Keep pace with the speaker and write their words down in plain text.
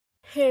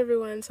Hey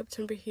everyone,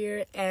 September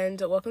here,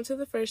 and welcome to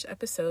the first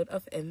episode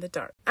of In the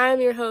Dark.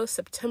 I'm your host,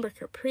 September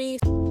Capri.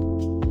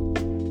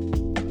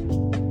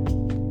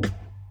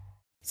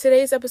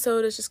 Today's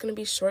episode is just going to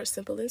be short,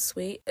 simple, and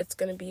sweet. It's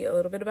going to be a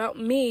little bit about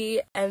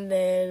me, and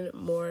then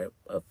more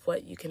of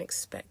what you can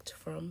expect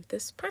from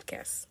this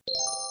podcast.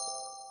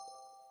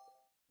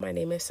 My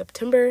name is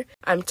September.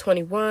 I'm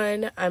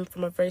 21. I'm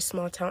from a very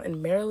small town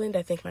in Maryland.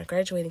 I think my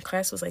graduating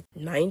class was like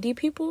 90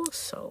 people,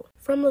 so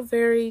from a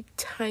very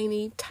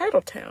tiny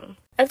title town.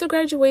 After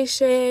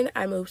graduation,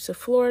 I moved to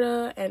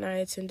Florida and I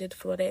attended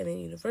Florida A&M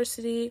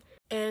University.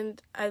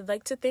 And I'd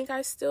like to think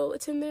I still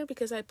attend there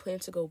because I plan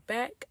to go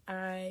back.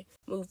 I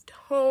moved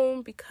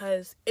home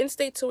because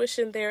in-state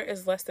tuition there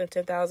is less than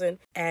 $10,000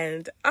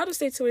 and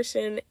out-of-state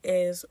tuition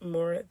is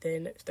more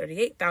than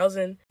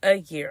 $38,000 a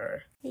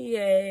year.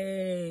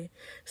 Yay!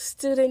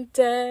 Student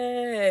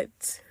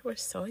debt! We're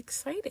so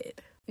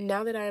excited.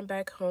 Now that I am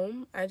back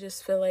home, I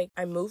just feel like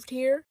I moved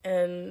here,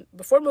 and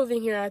before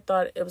moving here, I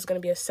thought it was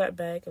going to be a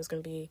setback. I was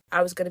going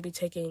to be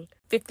taking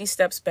 50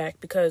 steps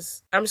back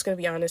because I'm just going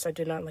to be honest, I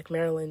did not like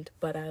Maryland,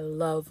 but I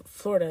love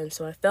Florida, and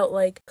so I felt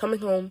like coming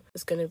home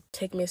was going to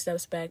take me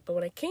steps back. But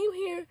when I came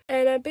here,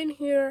 and I've been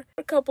here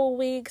for a couple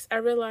weeks, I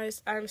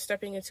realized I'm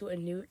stepping into a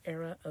new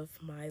era of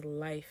my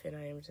life, and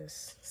I am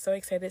just so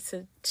excited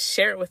to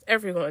share it with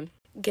everyone.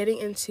 Getting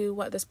into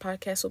what this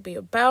podcast will be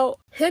about.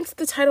 Hence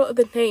the title of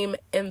the name,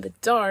 In the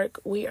Dark.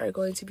 We are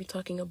going to be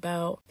talking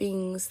about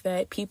things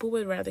that people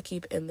would rather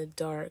keep in the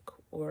dark,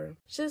 or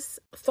just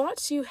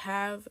thoughts you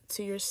have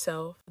to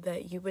yourself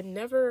that you would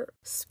never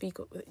speak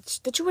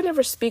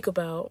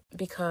about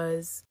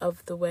because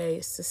of the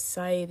way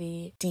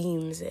society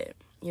deems it.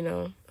 You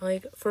know,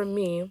 like for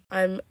me,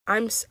 I'm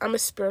a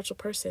spiritual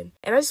person,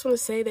 and I just want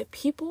to say that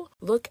people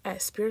look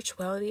at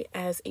spirituality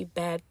as a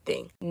bad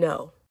thing.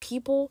 No.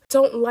 People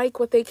don't like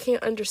what they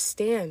can't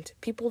understand.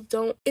 People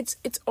don't, it's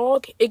all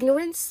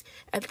ignorance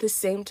at the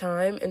same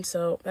time. And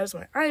so that's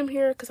why I'm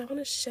here, because I want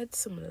to shed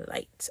some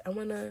light. I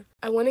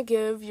want to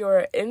give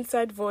your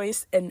inside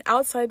voice an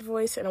outside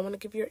voice, and I want to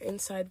give your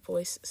inside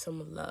voice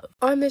some love.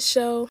 On this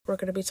show, we're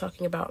going to be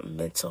talking about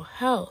mental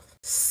health,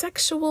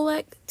 sexual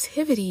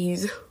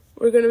activities.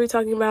 We're going to be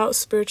talking about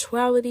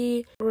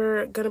spirituality.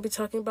 We're going to be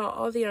talking about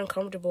all the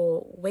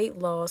uncomfortable weight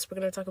loss. We're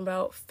going to be talking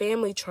about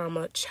family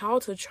trauma,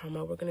 childhood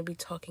trauma. We're going to be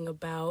talking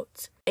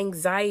about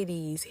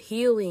anxieties,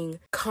 healing,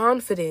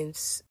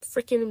 confidence,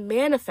 freaking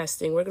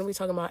manifesting. We're going to be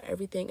talking about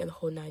everything in the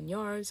whole 9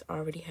 yards. I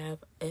already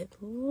have at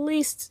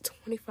least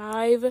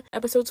 25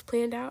 episodes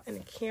planned out, and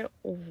I can't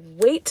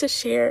wait to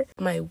share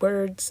my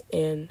words,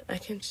 and I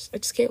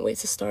just can't wait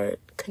to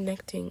start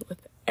connecting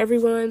with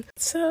everyone.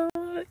 So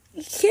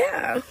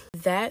yeah,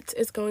 that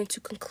is going to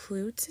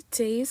conclude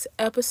today's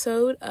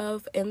episode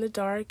of In the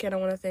Dark, and I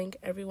want to thank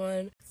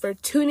everyone for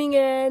tuning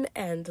in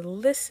and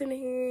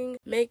listening.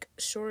 Make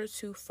sure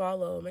to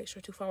follow me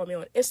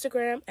on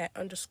Instagram at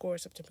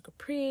 _September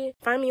Capri.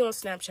 Find me on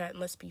Snapchat and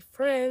let's be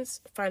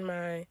friends. Find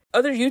my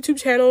other YouTube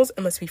channels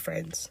and let's be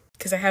friends,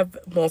 because I have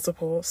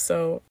multiple.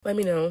 So let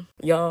me know.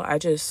 Y'all, I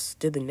just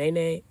did the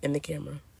nay-nay in the camera.